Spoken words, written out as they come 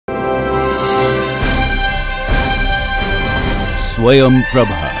Swayam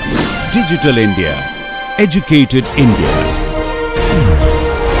Prabha. Digital India. Educated India.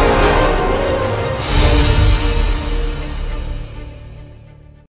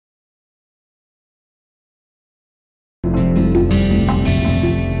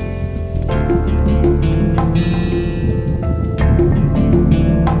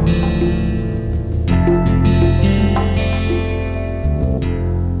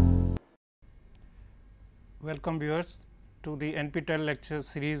 Welcome viewers to the NPTEL lecture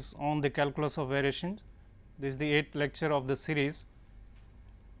series on the calculus of variations. This is the 8th lecture of the series.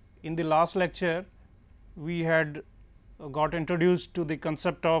 In the last lecture, we had got introduced to the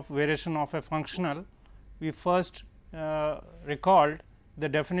concept of variation of a functional. We first recalled the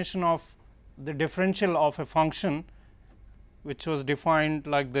definition of the differential of a function, which was defined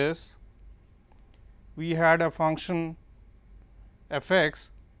like this. We had a function f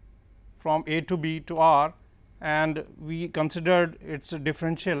x from a to b to r, and we considered its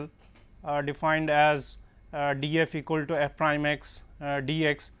differential defined as df equal to f prime x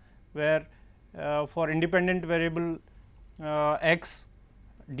dx, where for independent variable x,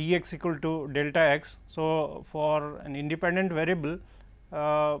 dx equal to delta x. So, for an independent variable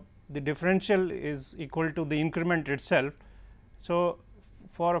the differential is equal to the increment itself. So,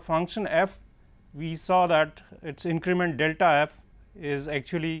 for a function f, we saw that its increment delta f is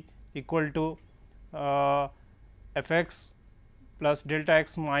actually equal to f x plus delta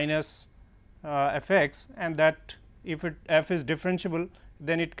x minus f x, and that if it f is differentiable,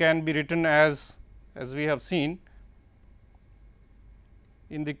 then it can be written as we have seen.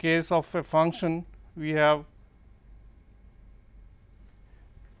 In the case of a function, we have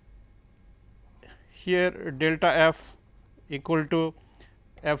here delta f equal to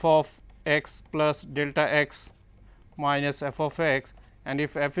f of x plus delta x minus f of x, and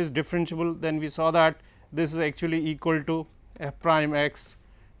if f is differentiable, then we saw that this is actually equal to f prime x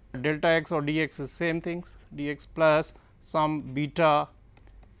delta x, or dx is same thing, dx plus some beta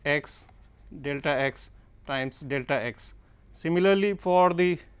x delta x times delta x. Similarly, for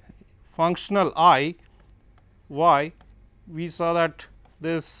the functional I y, we saw that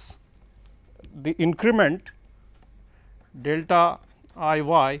this the increment delta I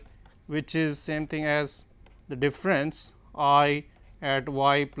y, which is same thing as the difference I at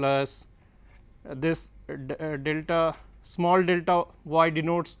y plus this delta small delta y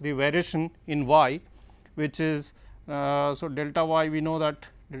denotes the variation in y, which is so delta y, we know that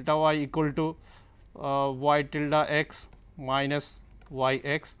delta y equal to y tilde x minus y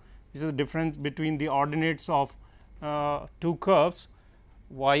x, which is the difference between the ordinates of two curves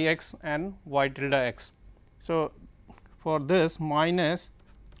y x and y tilde x. So, for this minus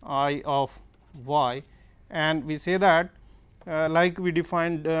I of y, and we say that like we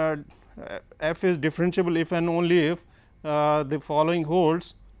defined f is differentiable if and only if the following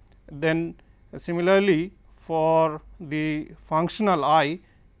holds. Then similarly, for the functional I,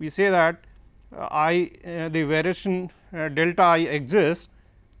 we say that the variation delta I exists,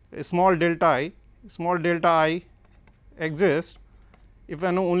 small delta I exists if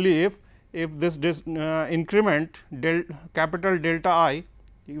and only if this increment capital delta I,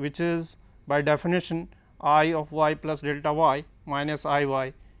 which is by definition I of y plus delta y minus I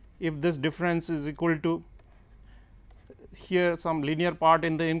y, if this difference is equal to here some linear part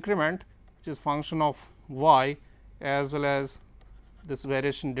in the increment, which is function of y as well as this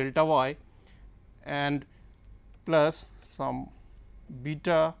variation delta y, and plus some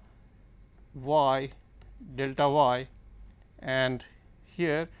beta y delta y, and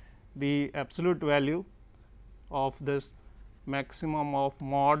here the absolute value of this maximum of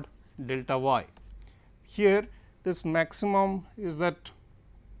mod delta y. Here this maximum is that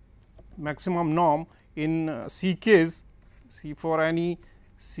maximum norm in ck's. See, for any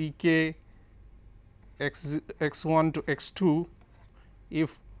ck x1 to x2,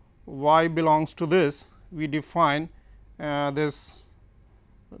 if y belongs to this, we define this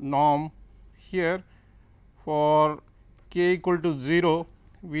norm here. For k equal to 0,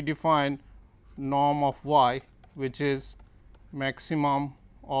 we define norm of y, which is maximum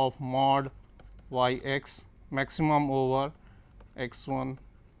of mod y x, maximum over x1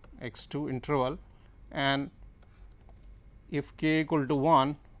 x2 interval, and if k equal to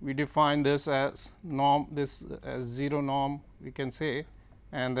 1, we define this as norm, this as 0 norm we can say,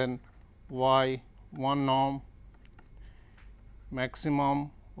 and then y 1 norm maximum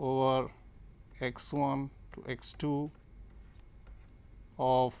over x1 to x2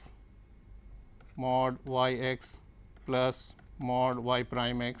 of mod y x plus mod y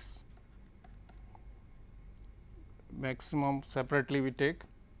prime x. Maximum separately we take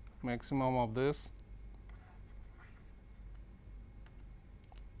maximum of this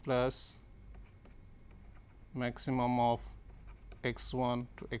plus maximum of x 1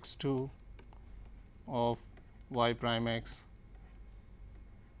 to x 2 of y prime x.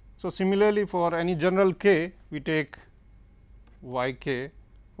 So, similarly, for any general k we take y k,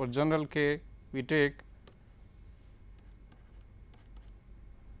 for general k we take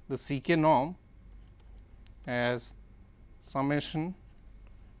the C k norm as summation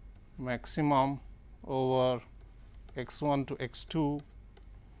maximum over x 1 to x 2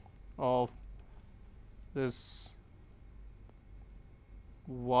 of this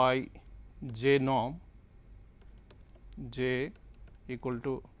y j norm j equal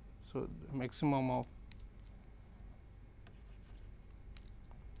to, so maximum of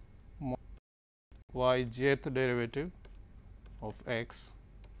y jth derivative of x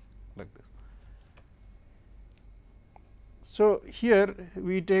like this. So, here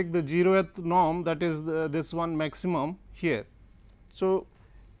we take the 0th norm, that is this one maximum here. So,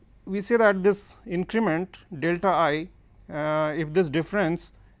 we say that this increment delta I, if this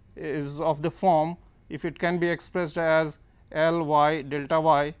difference is of the form, if it can be expressed as L y delta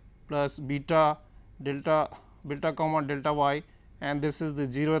y plus beta comma delta y, and this is the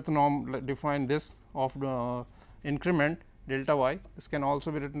 0th norm define this of the increment delta y. This can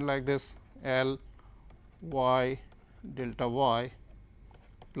also be written like this L y delta y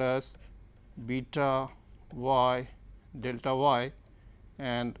plus beta y delta y,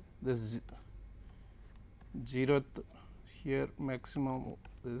 and this 0th here maximum,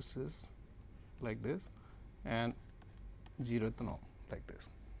 this is like this, and 0th norm like this.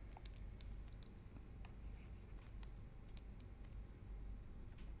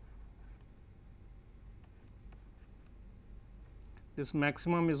 This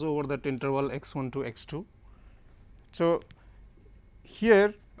maximum is over that interval x 1 to x 2. So,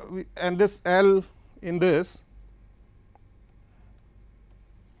 here and this L in this,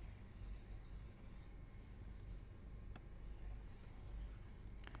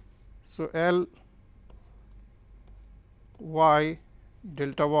 so L y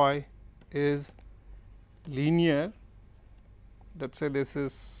delta y is linear, let us say this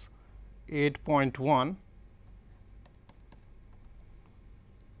is 8.1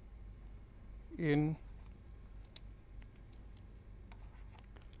 in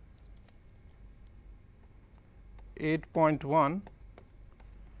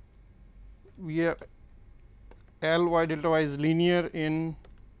we have L y delta y is linear in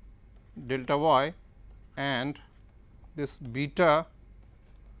delta y, and this beta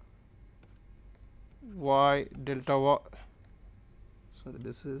y delta y, sorry,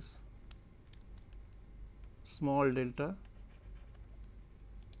 this is small delta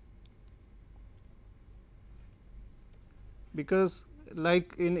because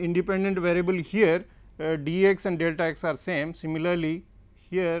like in independent variable here dx and delta x are same. Similarly,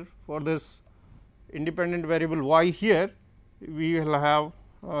 here for this independent variable y here we will have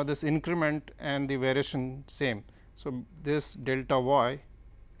this increment and the variation same. So, this delta y,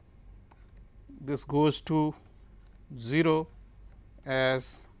 this goes to 0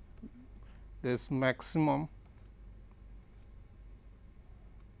 as this maximum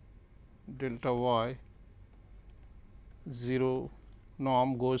delta y 0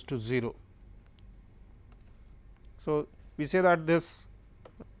 norm goes to 0. So, we say that this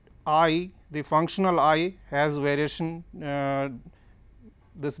I, the functional I has variation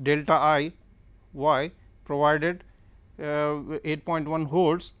this delta I y provided 8.1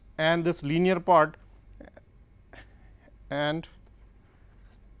 holds, and this linear part and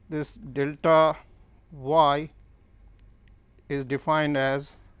this delta y is defined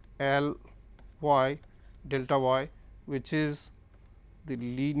as L y delta y, which is the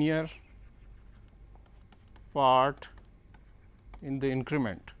linear part in the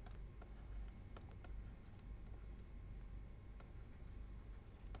increment.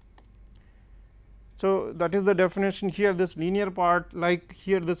 So, that is the definition here. This linear part, like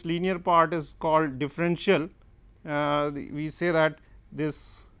here this linear part is called differential. We say that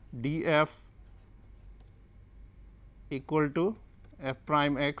this d f equal to f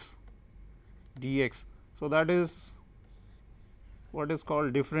prime x dx. So, that is what is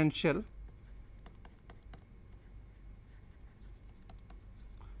called differential.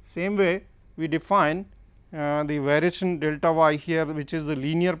 Same way we define the variation delta y here, which is the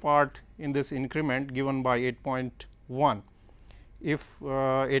linear part in this increment given by 8.1, if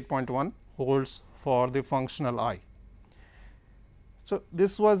 8.1 holds for the functional I. So,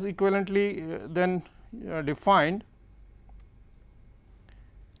 this was equivalently then defined.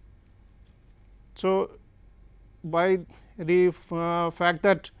 So, by the fact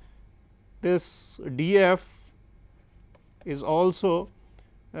that this d f is also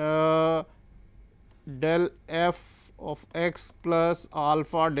del f of x plus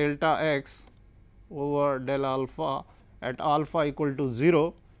alpha delta x over del alpha at alpha equal to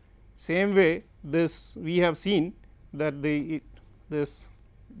 0. Same way, this we have seen that this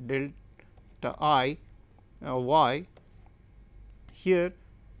delta I y here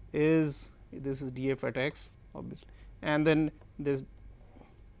is this is df at x obviously, and then this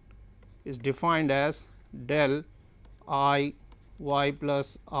is defined as del I y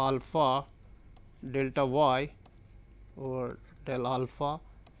plus alpha delta y over del alpha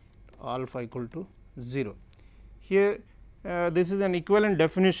equal to 0. Here this is an equivalent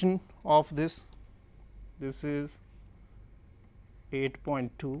definition of this. This is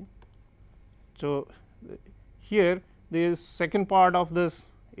 8.2. So, here the second part of this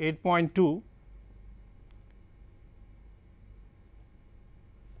 8.2,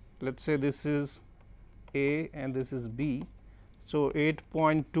 let us say this is A and this is B. So,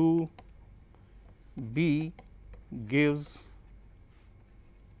 8.2 B gives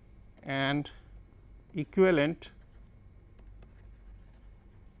an equivalent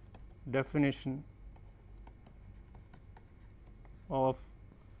definition of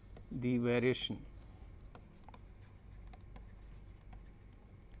the variation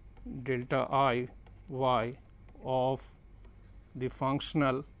delta I y of the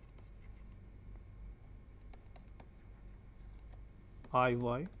functional I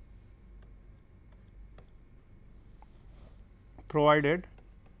y provided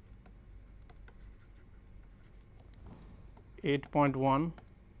 8.1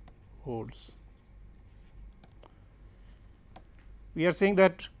 holds. We are saying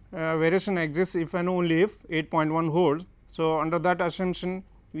that variation exists if and only if 8.1 holds. So, under that assumption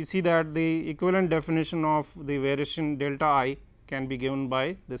we see that the equivalent definition of the variation delta I can be given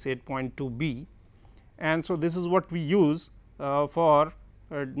by this 8.2 b, and so this is what we use for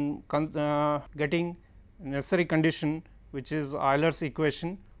getting necessary condition, which is Euler's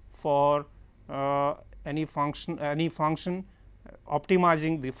equation for any function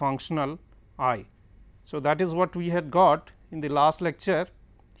optimizing the functional I. So, that is what we had got in the last lecture.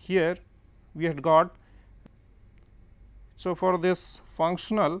 Here we had got. So, for this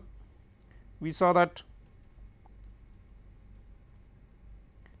functional we saw that.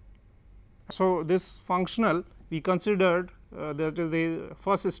 So, this functional we considered that is the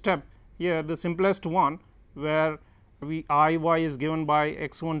first step here, the simplest one, where we I y is given by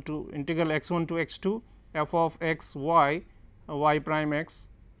x1 to integral x1 to x2 f of x y y prime x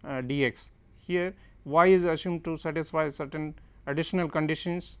dx. Here y is assumed to satisfy certain additional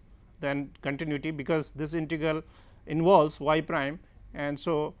conditions than continuity, because this integral involves y prime, and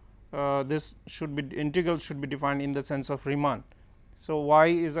so this should be integral should be defined in the sense of Riemann. So, y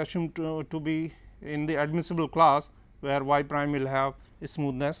is assumed to be in the admissible class where y prime will have a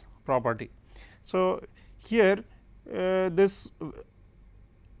smoothness property. So, here this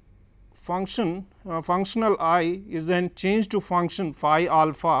functional I is then changed to function phi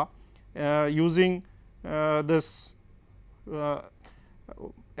alpha using this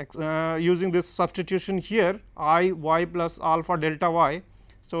using this substitution here I y plus alpha delta y.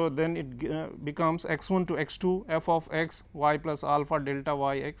 So, then it becomes x1 to x2 f of x y plus alpha delta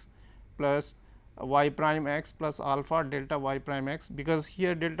y x plus y prime x plus alpha delta y prime x, because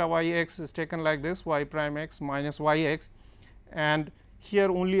here delta y x is taken like this y prime x minus y x, and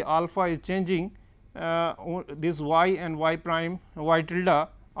here only alpha is changing, this y and y prime y tilde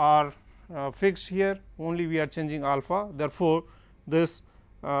are fixed here, only we are changing alpha. Therefore, this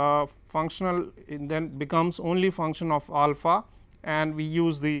functional then becomes only function of alpha, and we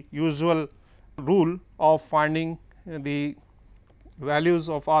use the usual rule of finding the values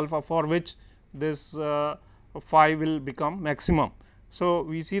of alpha for which this phi will become maximum. So,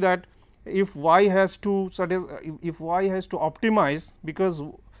 we see that if y has to optimize, because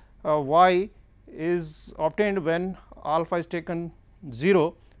y is obtained when alpha is taken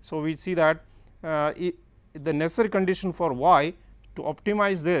 0. So, we see that the necessary condition for y to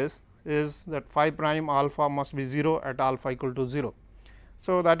optimize this is that phi prime alpha must be 0 at alpha equal to 0.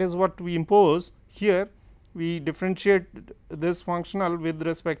 So, that is what we impose here. We differentiate this functional with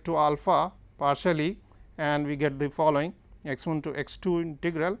respect to alpha partially, and we get the following x1 to x2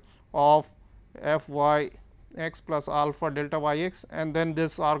 integral of f y x plus alpha delta y x, and then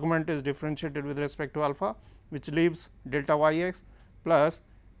this argument is differentiated with respect to alpha, which leaves delta y x, plus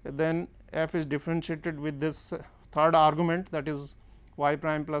then f is differentiated with this third argument, that is y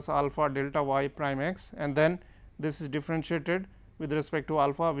prime plus alpha delta y prime x, and then this is differentiated with respect to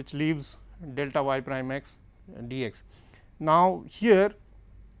alpha, which leaves delta y prime x dx. Now, here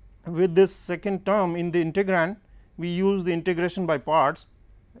with this second term in the integrand, we use the integration by parts.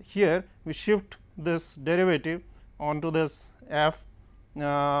 here we shift this derivative onto this f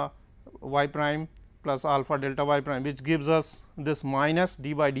y prime plus alpha delta y prime, which gives us this minus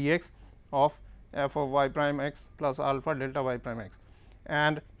d by dx of f of y prime x plus alpha delta y prime x.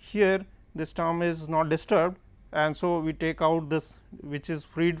 And here this term is not disturbed, and so we take out this which is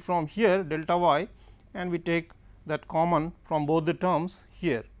freed from here delta y, and we take that common from both the terms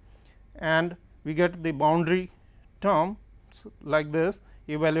here, and we get the boundary term like this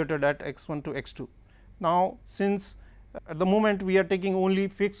evaluated at x 1 to x 2. Now, since at the moment we are taking only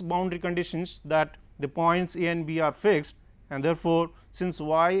fixed boundary conditions, that the points a and b are fixed, and therefore, since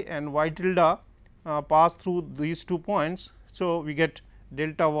y and y tilde pass through these 2 points. So, we get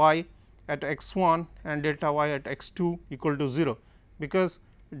delta y at x 1 and delta y at x 2 equal to 0, because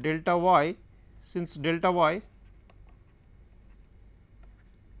delta y, since delta y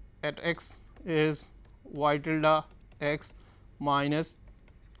at x is y tilde x minus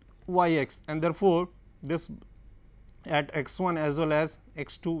y x, and therefore, this at x 1 as well as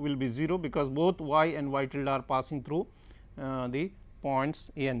x 2 will be 0, because both y and y tilde are passing through the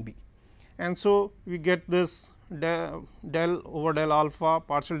points a and b. And so, we get this del over del alpha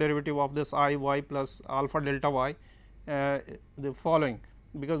partial derivative of this I y plus alpha delta y the following,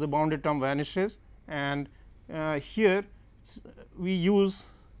 because the bounded term vanishes, and here we use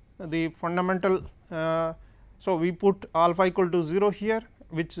the fundamental. So, we put alpha equal to 0 here,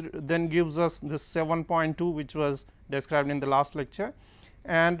 which then gives us this 7.2, which was described in the last lecture.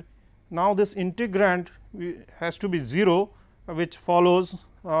 And now, this integrand has to be 0, which follows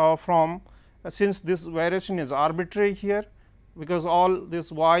from since this variation is arbitrary here, because all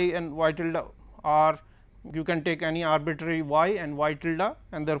this y and y tilde are, you can take any arbitrary y and y tilde,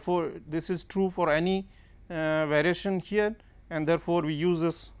 and therefore, this is true for any variation here, and therefore, we use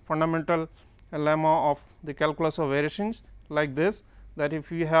this fundamental lemma of the calculus of variations like this, that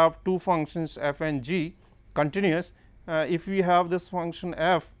if we have 2 functions f and g continuous, if we have this function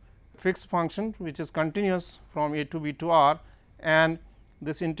f fixed function which is continuous from a to b to r, and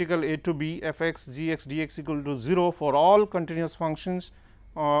this integral a to b f x g x d x equal to 0 for all continuous functions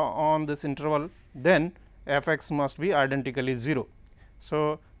on this interval, then f x must be identically 0.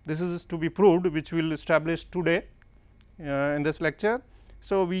 So, this is to be proved, which we will establish today in this lecture.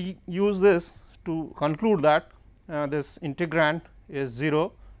 So, we use this to conclude that this integrand is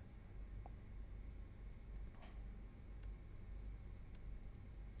 0,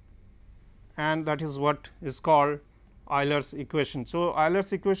 and that is what is called Euler's equation. So,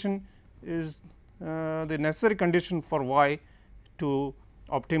 Euler's equation is the necessary condition for y to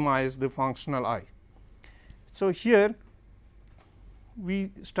optimize the functional I. So, here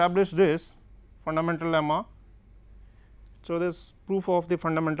we establish this fundamental lemma. So, this proof of the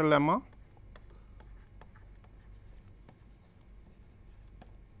fundamental lemma.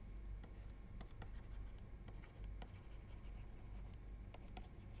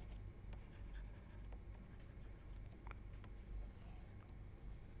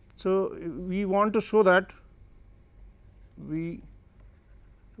 So, we want to show that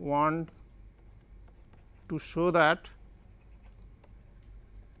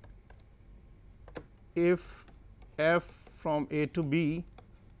if f from a to b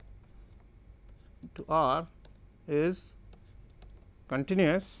to r is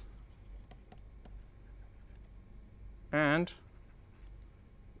continuous and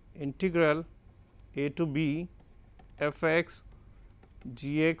integral a to b f x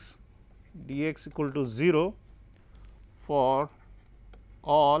g x d x equal to 0 for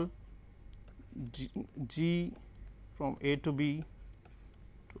all g from a to b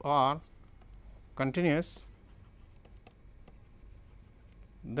to r continuous,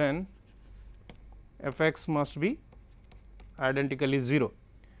 then f x must be identically 0.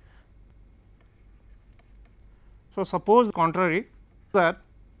 So, suppose contrary, that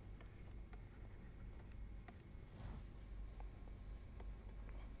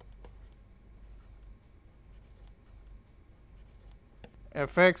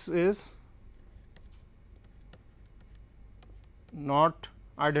f x is not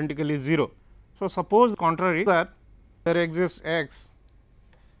identically 0. So, suppose contrary, that there exists x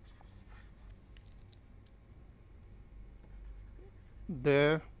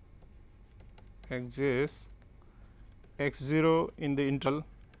x 0 in the interval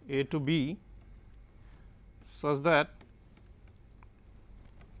a to b such that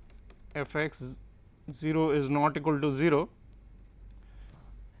f x 0 is not equal to 0.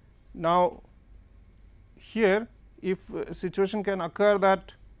 Now, here if a situation can occur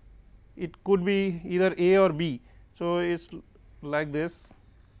that it could be either a or b. So, it is like this: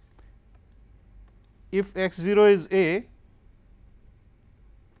 if x 0 is a,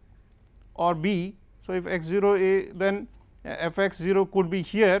 or b. So, if x 0 a, then f x 0 could be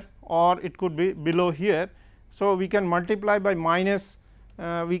here or it could be below here. So, we can multiply by minus,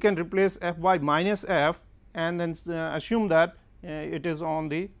 we can replace f by minus f and then assume that it is on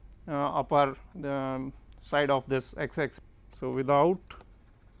the upper side of this x axis. So, without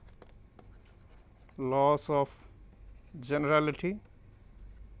loss of generality,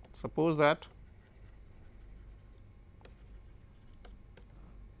 suppose that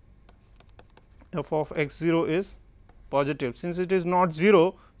f of x 0 is positive. Since it is not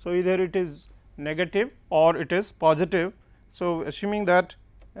 0, so either it is negative or it is positive. So, assuming that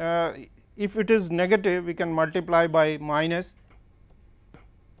if it is negative, we can multiply by minus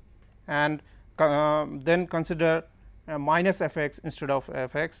and then consider minus f x instead of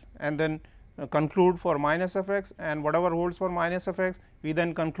f x, and then conclude for minus f x, and whatever holds for minus f x, we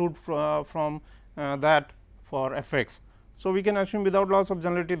then conclude from that for f x. So, we can assume without loss of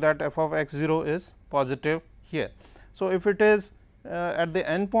generality that f of x 0 is positive here. So, if it is at the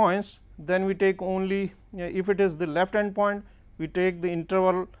end points, then we take only if it is the left end point, we take the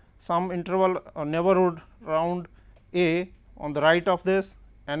interval, some interval or neighborhood around a on the right of this,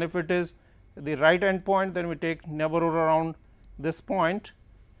 and if it is the right end point, then we take neighborhood around this point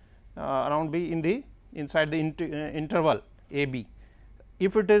around b in the inside the interval a b.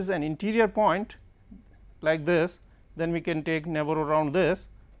 If it is an interior point like this, then we can take neighborhood around this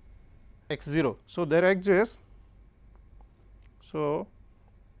x 0. So, there exists. So,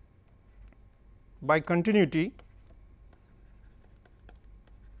 by continuity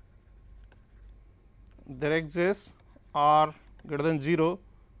there exists r greater than 0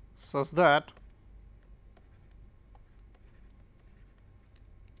 such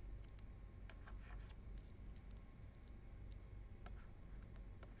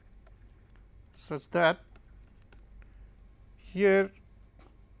that here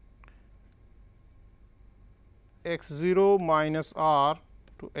x 0 minus r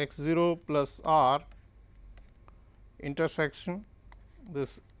to x 0 plus r intersection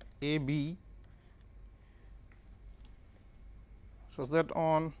this a b, such that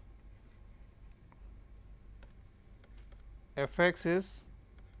on f x is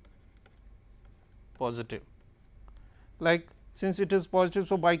positive. Like since it is positive,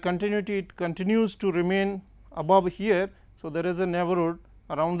 so by continuity it continues to remain above here. So, there is a neighborhood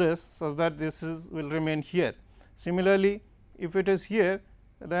around this such that this is will remain here. Similarly, if it is here,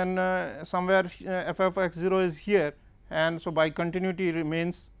 then somewhere f of x 0 is here, and so by continuity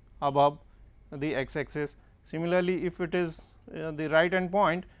remains above the x axis. Similarly, if it is the right end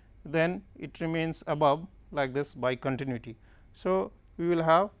point, then it remains above like this by continuity. So, we will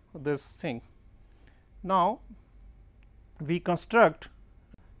have this thing. Now, we construct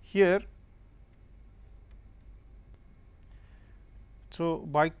here. So,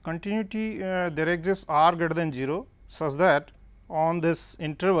 by continuity there exists r greater than 0 such that on this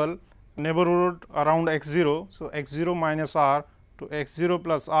interval neighborhood around x 0. So, x 0 minus r to x 0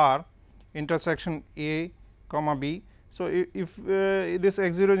 plus r intersection a comma b. So, if this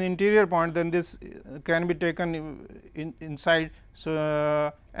x 0 is interior point, then this can be taken inside.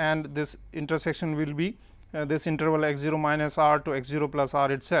 So, and this intersection will be this interval x 0 minus r to x 0 plus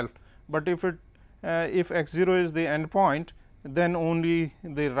r itself. But if it if x 0 is the end point, then only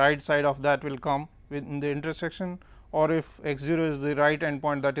the right side of that will come within the intersection, or if x 0 is the right end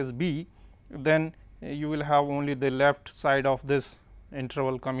point, that is b, then you will have only the left side of this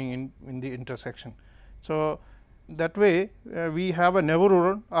interval coming in the intersection. So, that way we have a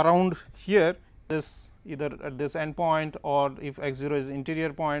neighborhood around here, this either at this end point, or if x 0 is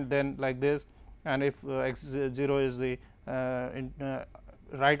interior point, then like this, and if x 0 is the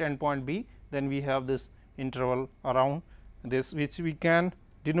right end point b, then we have this interval around this, which we can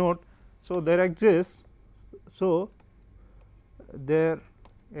denote. So, there exists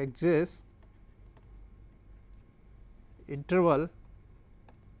interval,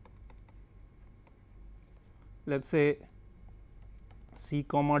 let us say c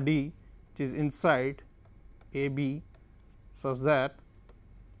comma d, which is inside a b, such that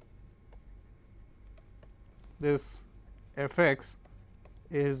this f x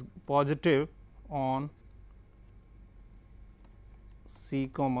is positive on c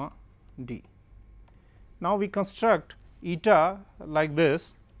comma d. Now, we construct eta like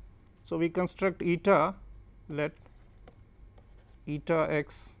this. So, we construct eta, let eta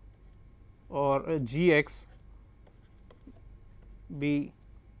x or g x be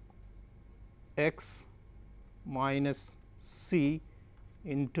x minus c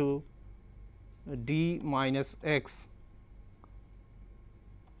into d minus x.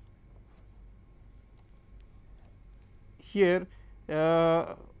 Here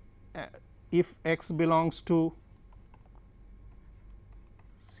if x belongs to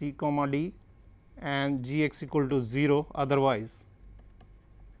c comma d and g x equal to 0 otherwise.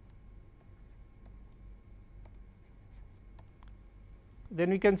 Then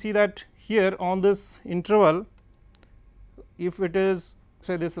we can see that here on this interval, if it is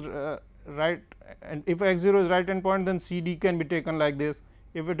say this right, and if x 0 is right hand point, then c d can be taken like this.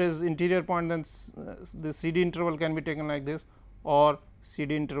 If it is interior point, then the c d interval can be taken like this, or c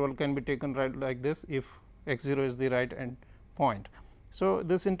d interval can be taken right like this if x 0 is the right hand point. So,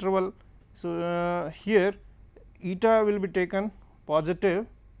 this interval, so here eta will be taken positive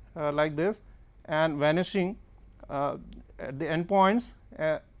like this and vanishing at the end points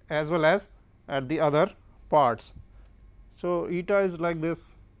as well as at the other parts. So, eta is like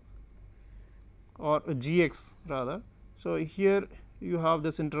this, or g x rather. So, here you have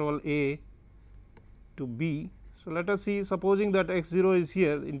this interval a to b. So, let us see, supposing that x 0 is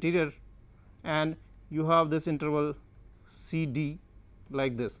here interior and you have this interval c d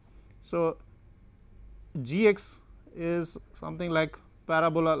like this. So, g x is something like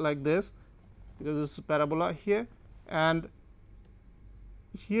parabola like this, because this is parabola here, and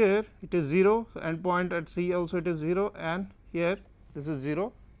here it is 0, end point at c also it is 0, and here this is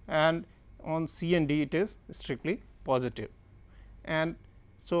 0, and on c and d it is strictly positive. And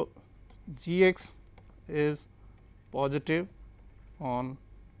so, g x is positive on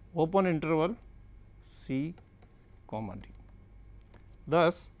open interval c comma d.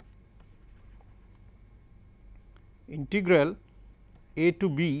 Thus, integral a to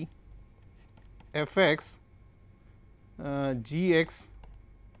b f x g x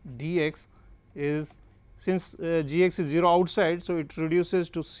d x is, since g x is 0 outside. So, it reduces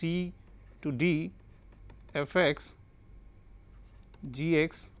to c to d f x g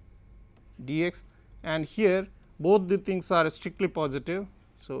x d x, and here both the things are strictly positive.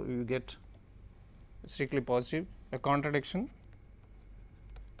 So, you get strictly positive, a contradiction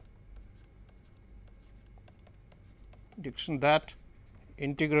that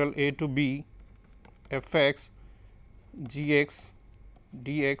integral a to b f x g x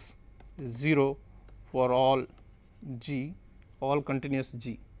d x is 0 for all g, all continuous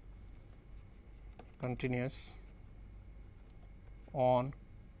g, continuous on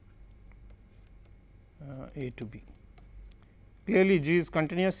a to b. Clearly, g is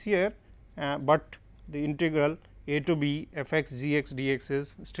continuous here, but the integral a to b f x g x d x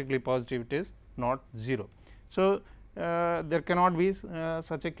is strictly positive, it is not 0. So, there cannot be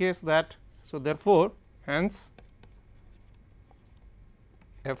such a case that, so therefore, hence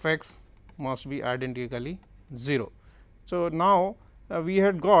f x must be identically 0. So, now we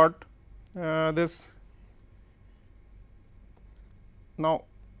had got this. Now,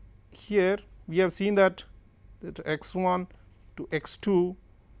 here we have seen that x 1 to x 2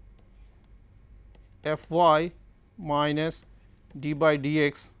 f y minus d by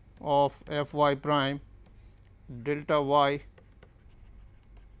dx of f y prime delta y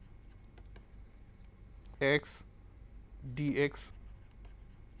x dx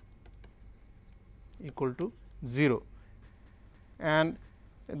equal to 0, and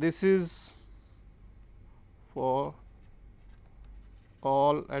this is for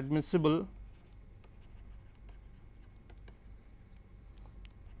all admissible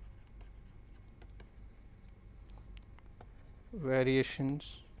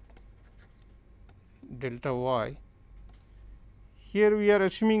variations delta y. Here we are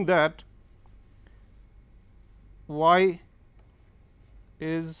assuming that y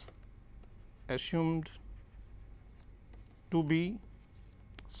is assumed to be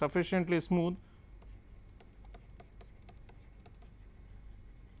sufficiently smooth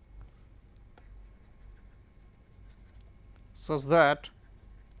such that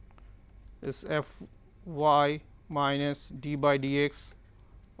this f y minus d by dx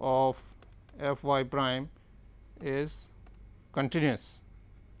of f y prime is continuous.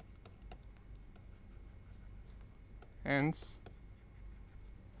 Hence,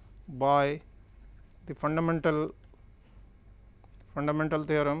 by the fundamental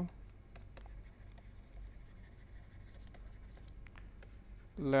theorem,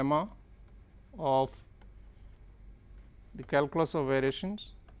 lemma of the calculus of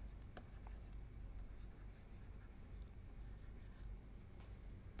variations,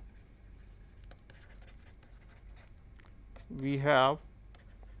 we have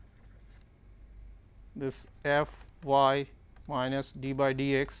this f y minus d by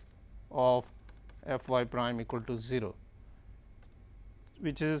dx of f y prime equal to 0,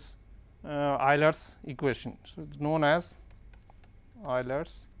 which is Euler's equation. So, it is known as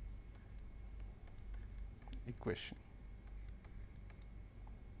Euler's equation.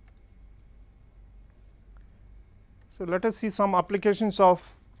 So, let us see some applications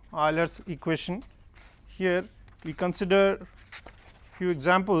of Euler's equation. Here we consider few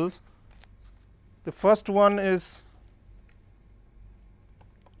examples. The first one is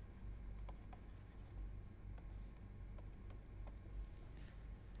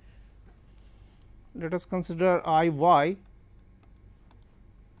let us consider I y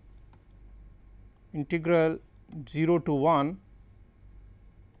integral 0 to 1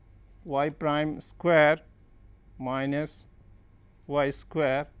 y prime square minus y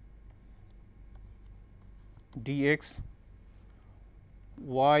square dx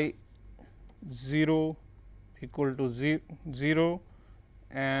y 0 equal to 0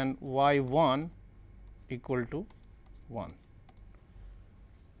 and y 1 equal to 1.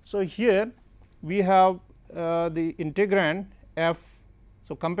 So, here we have the integrand f.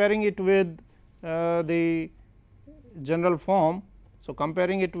 So, comparing it with the general form. So,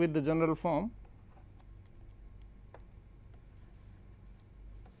 comparing it with the general form,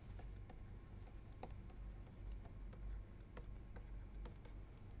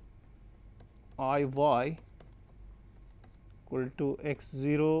 I y equal to x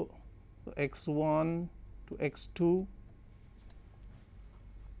 0 to x 1 to x 2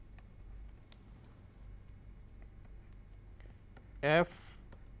 f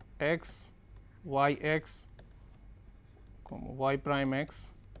x y x y prime x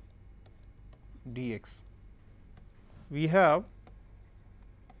dx. We have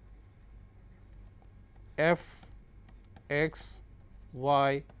f x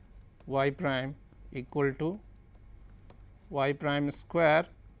y y prime equal to y prime square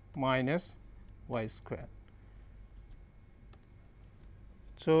minus y square.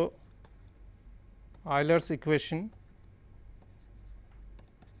 So, Euler's equation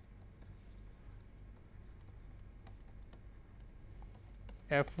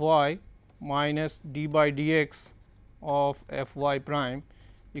f y minus d by dx of f y prime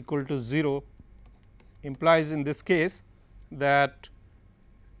equal to 0 implies in this case that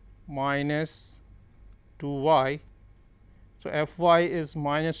minus 2 y. So, f y is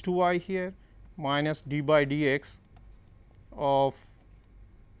minus 2 y here, minus d by dx of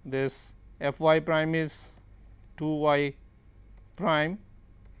this f y prime is 2 y prime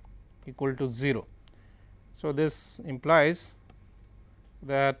equal to 0. So, this implies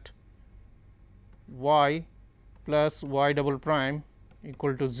that y plus y double prime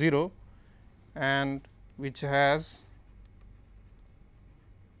equal to 0 and which has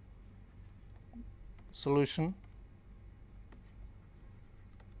solution,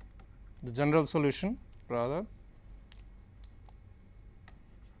 the general solution rather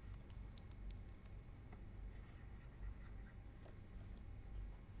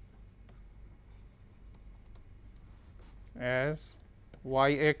as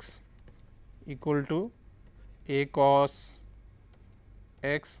y x equal to a cos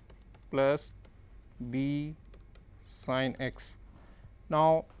x plus b sin x.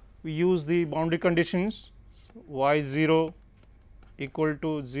 Now, we use the boundary conditions. Y 0 equal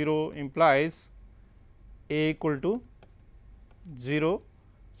to 0 implies a equal to 0.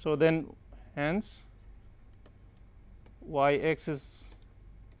 So, then hence y x is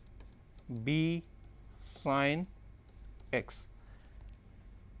b sin x.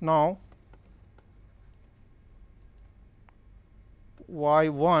 Now, y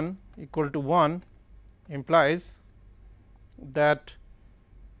 1 equal to 1 implies that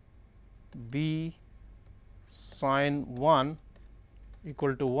b sin 1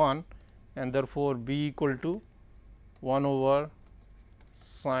 equal to 1 and therefore, b equal to 1 over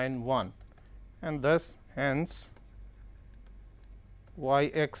sin 1 and thus hence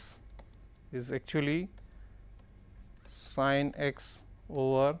y x is actually sin x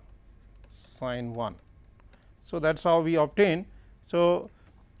over sin 1. So, that is how we obtain. So,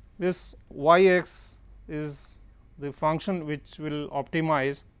 this y x is the function which will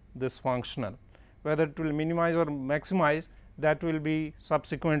optimize this functional, whether it will minimize or maximize, that will be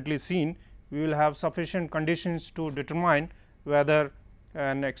subsequently seen. We will have sufficient conditions to determine whether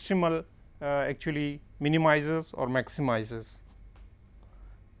an extremal actually minimizes or maximizes.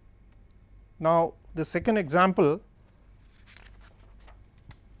 Now, the second example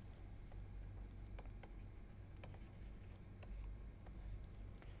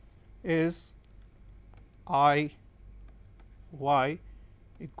is I y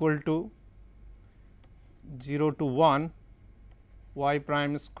equal to 0 to 1 y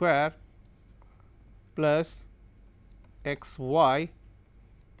prime square plus x y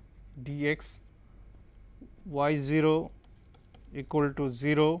dx y 0 equal to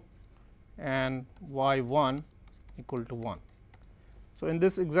 0 and y 1 equal to 1. So, in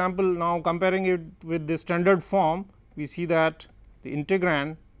this example now comparing it with the standard form, we see that the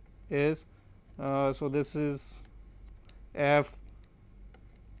integrand is so this is f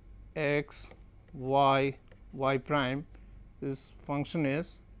x y y prime, this function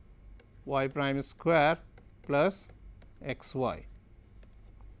is y prime square plus x y.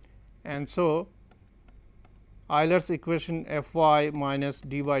 And so, Euler's equation f y minus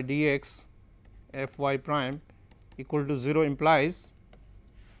d by dx f y prime equal to 0 implies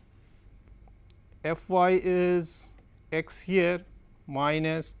f y is x here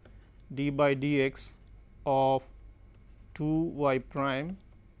minus d by dx of 2 y prime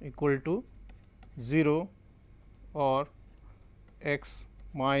equal to 0 or x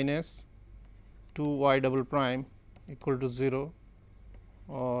minus 2 y double prime equal to 0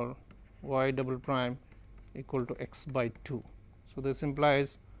 or y double prime equal to x by 2. So, this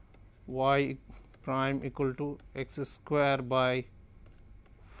implies y prime equal to x square by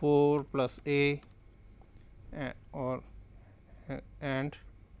 4 plus a and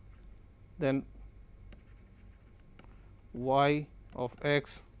then y of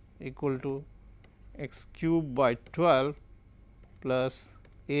x equal to x cube by 12 plus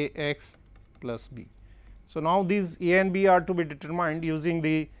a x plus b. So, now these a and b are to be determined using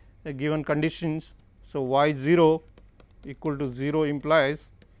the given conditions. So, y 0 equal to 0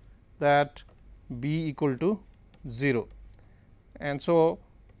 implies that b equal to 0, and so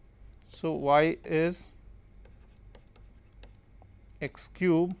y is x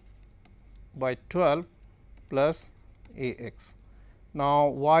cube by 12 plus a x. Now,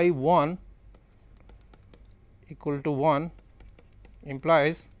 y 1 equal to 1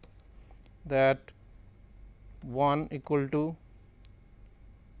 implies that 1 equal to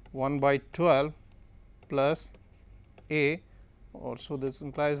 1 by 12 plus a, or so this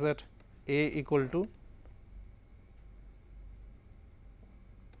implies that a equal to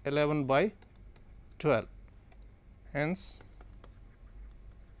 11 by 12. Hence,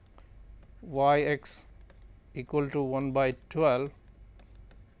 y x equal to 1 by 12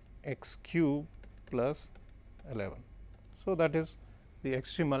 x cube plus 11. So, that is the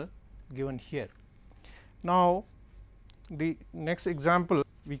extremal given here. Now, the next example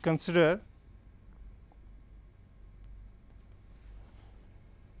we consider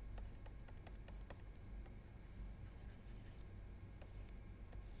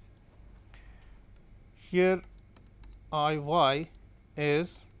here I y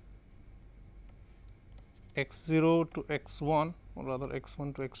is x 0 to x 1, or rather x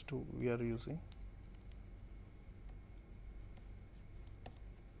 1 to x 2 we are using.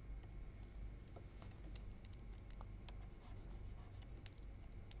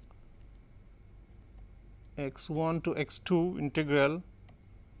 X 1 to x 2 integral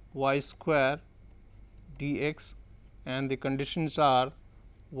y square dx, and the conditions are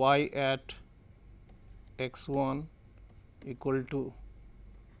y at x 1 equal to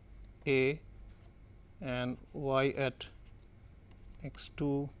a and y at x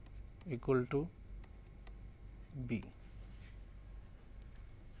 2 equal to b.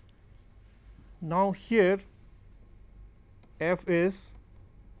 Now, here f is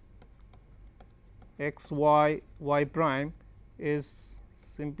x y y prime is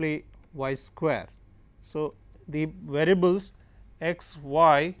simply y square. So, the variables x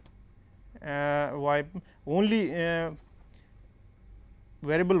y y only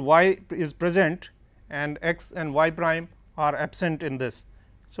variable y is present and x and y prime are absent in this.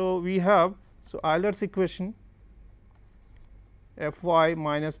 So, we have Euler's equation f y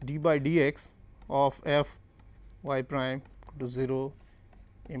minus d by dx of f y prime to 0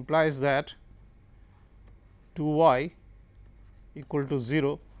 implies that 2 y equal to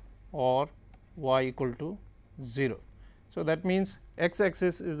 0 or y equal to 0. So, that means x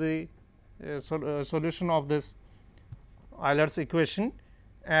axis is the solution of this Euler's equation,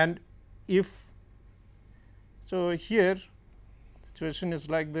 and if so, here situation is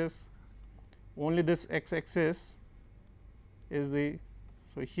like this, only this x axis is the,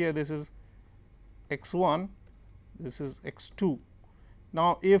 so here this is x 1, this is x 2.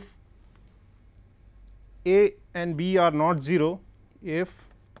 Now, if a and b are not 0, if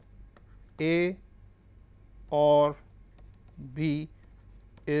a or b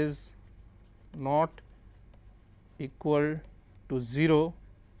is not equal to 0,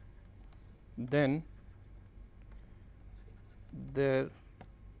 then there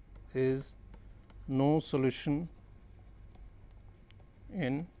is no solution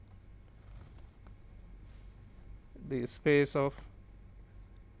in the space of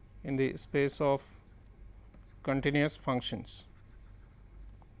continuous functions.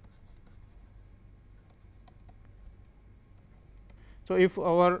 So, if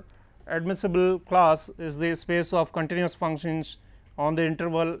our admissible class is the space of continuous functions on the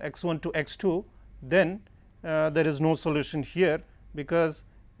interval x 1 to x 2, then there is no solution here, because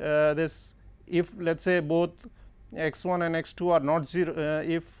this, if let us say both x 1 and x 2 are not 0,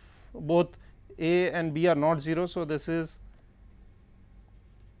 if both a and b are not 0. So, this is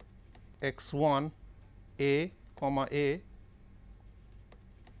x 1 a comma a,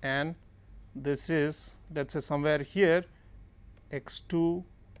 and this is let us say somewhere here x 2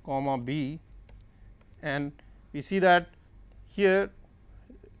 comma b, and we see that here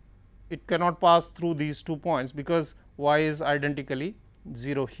it cannot pass through these 2 points, because y is identically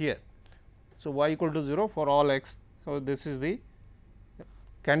 0 here. So, y equal to 0 for all x. So, this is the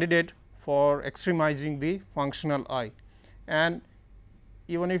candidate for extremizing the functional I, and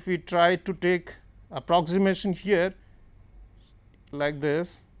even if we try to take approximation here like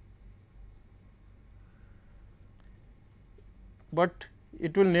this, but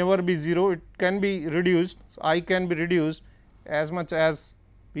it will never be 0, it can be reduced. So, I can be reduced as much as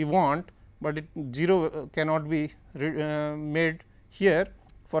we want, but it 0 cannot be made here.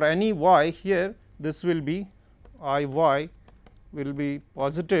 For any y here, this will be I y will be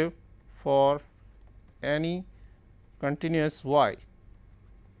positive for any continuous y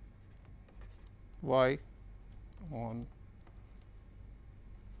on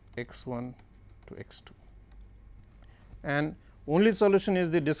x 1 to x 2, and only solution is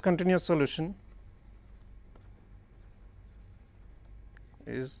the discontinuous solution,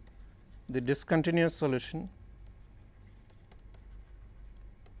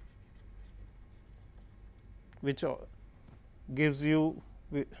 which gives you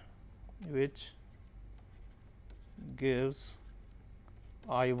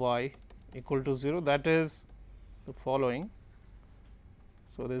I y equal to 0, that is the following.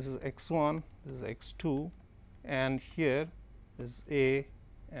 So, this is x 1, this is x 2, and here is a,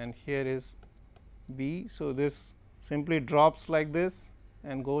 and here is b. So, this simply drops like this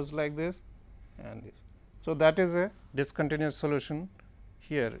and goes like this and this. So, that is a discontinuous solution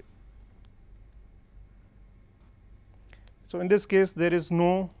here. So, in this case there is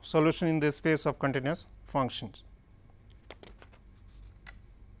no solution in the space of continuous functions.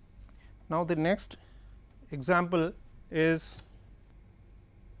 Now, the next example is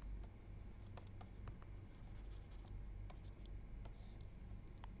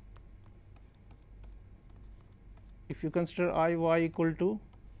if you consider I y equal to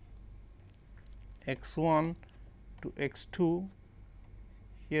x 1 to x 2,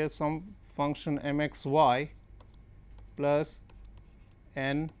 here some function m x y plus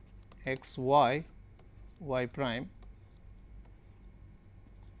n x y y prime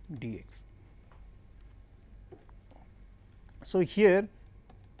dx. So, here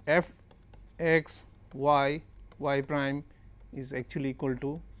f x y y prime is actually equal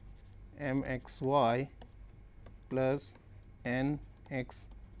to m x y plus n x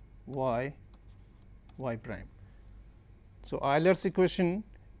y y prime. So, Euler's equation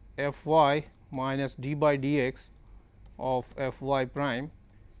f y minus d by dx of f y prime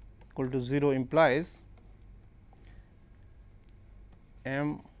equal to 0 implies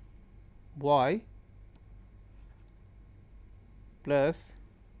m y plus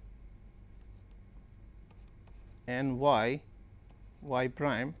n y y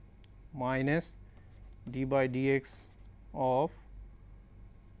prime minus d by dx of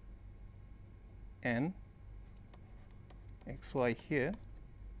n x y here,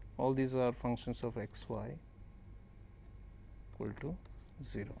 all these are functions of x y equal to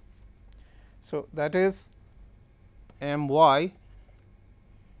 0. So, that is m y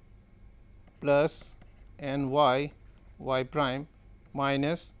plus n y y prime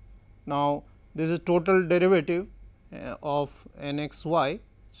minus, now this is total derivative of n x y.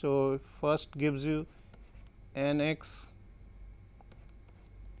 So, first gives you n x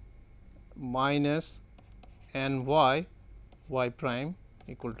minus n y y prime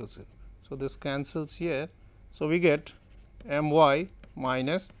equal to 0. So, this cancels here. So, we get m y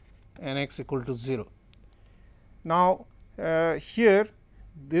minus n x equal to 0. Now, here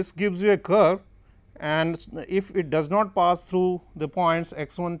this gives you a curve, and if it does not pass through the points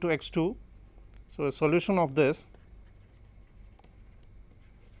x 1 to x 2. So, a solution of this,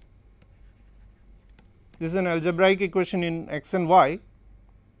 this is an algebraic equation in x and y,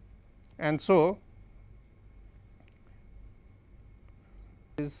 and so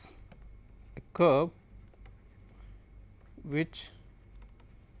is a curve which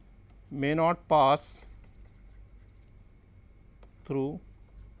may not pass through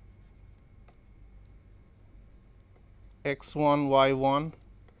x 1 y 1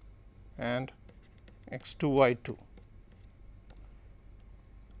 and x 2 y 2.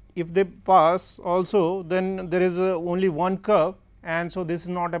 if they pass also, then there is only one curve, and so this is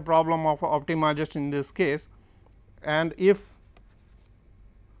not a problem of optimization in this case. And if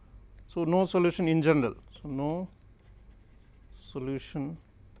so, no solution in general. So, no solution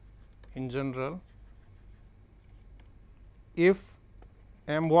in general if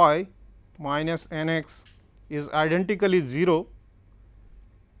m y minus n x is identically 0,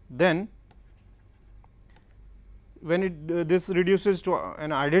 then when it this reduces to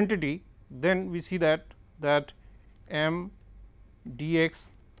an identity, then we see that m dx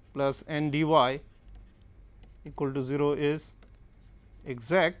plus n dy equal to 0 is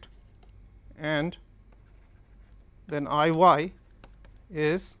exact, and then I y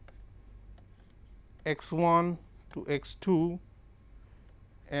is x 1 to x 2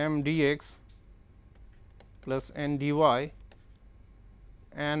 m dx plus n dy,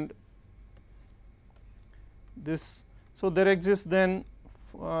 and this. So, there exists then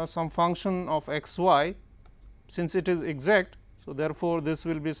some function of x y, since it is exact. So, therefore, this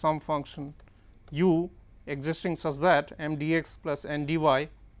will be some function u existing such that m dx plus n dy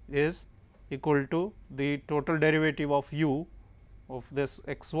is equal to the total derivative of u of this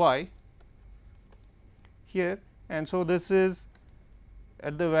x y here. And so, this is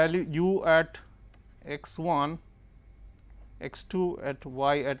at the value u at x 1, x 2 at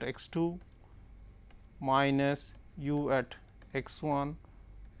y at x 2 minus u at x 1,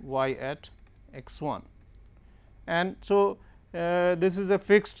 y at x 1. And so, this is a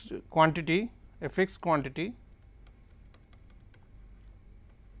fixed quantity,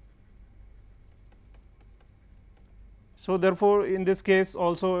 So, therefore, in this case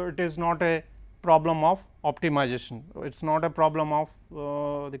also it is not a problem of optimization, it is not a problem of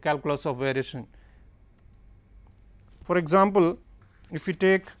the calculus of variation. For example, if we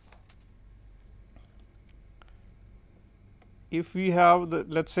take, if we have the,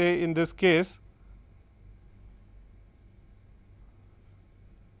 let us say in this case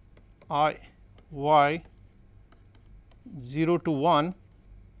I y 0 to 1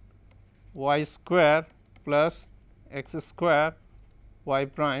 y square plus x square y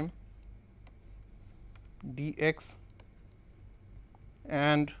prime dx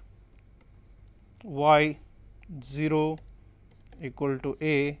and y 0 equal to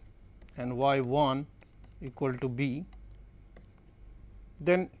a and y 1 equal to b.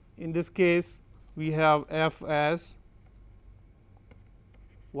 Then in this case we have f as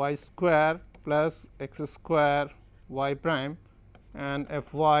y square plus x square y prime and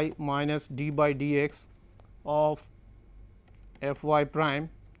f y minus d by dx of f y prime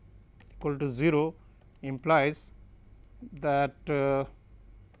equal to 0 implies that 2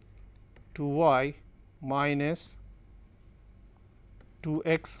 y minus 2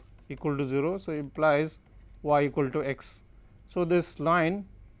 x equal to 0. So, implies y equal to x. So, this line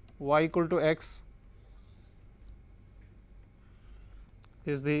y equal to x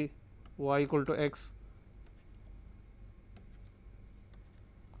is the y equal to x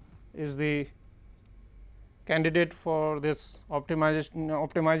is the candidate for this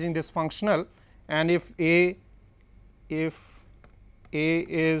optimizing this functional. And if a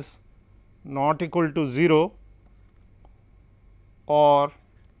is not equal to 0 or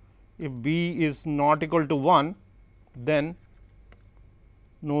if b is not equal to 1, then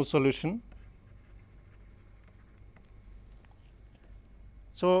no solution.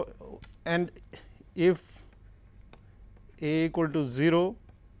 So, and if a equal to 0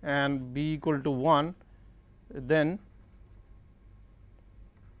 and b equal to 1, then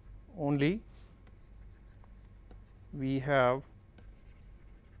only we have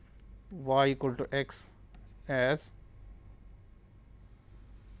y equal to x as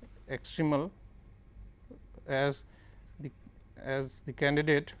extremal as the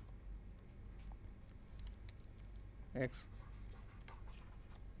candidate x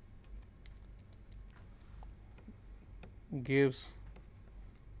gives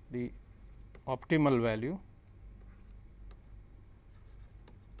the optimal value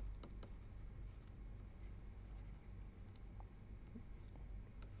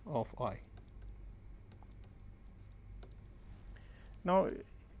of I. Now,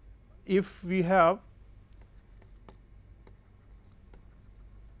 if we have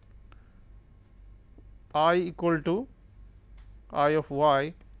I equal to I of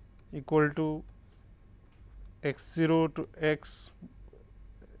y equal to x 0 to x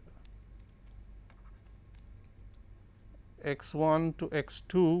 1 to x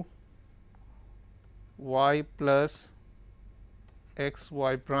 2 y plus x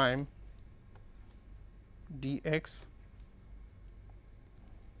y prime dx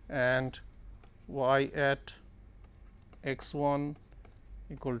and y at x 1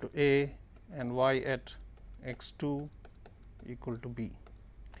 equal to A and y at x 2 equal to B.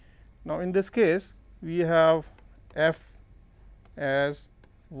 Now, in this case we have f as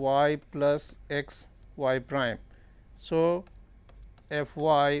y plus x y prime. So, f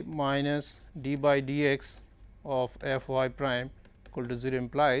y minus d by dx of f y prime equal to 0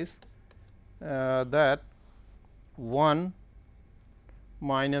 implies that 1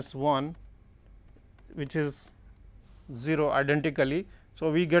 minus 1 which is 0 identically. So,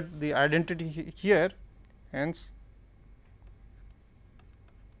 we get the identity here, hence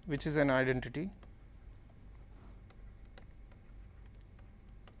which is an identity.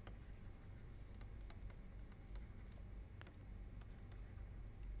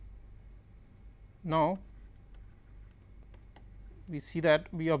 Now, we see that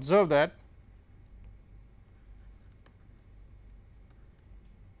we observe that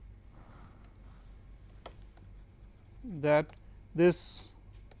this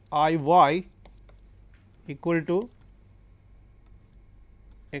I y equal to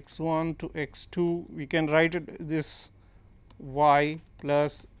x 1 to x 2, we can write it this y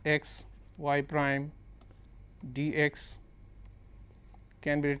plus x y prime dx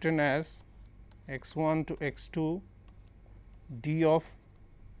can be written as x 1 to x 2 d of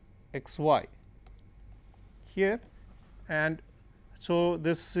x y here, and so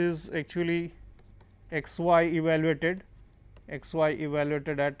this is actually x y evaluated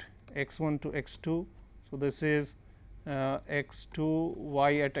at x 1 to x 2. So, this is x 2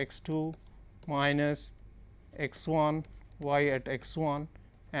 y at x 2 minus x 1 y at x 1,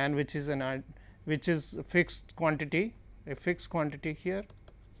 and which is a fixed quantity here.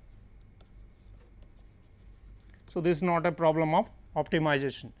 So, this is not a problem of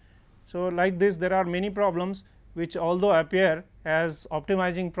optimization. So, like this there are many problems which although appear as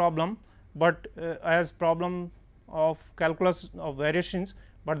optimizing problem, but as problem of calculus of variations,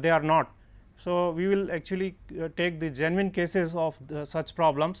 but they are not. So, we will actually take the genuine cases of such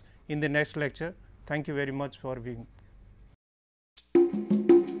problems in the next lecture. Thank you very much for being.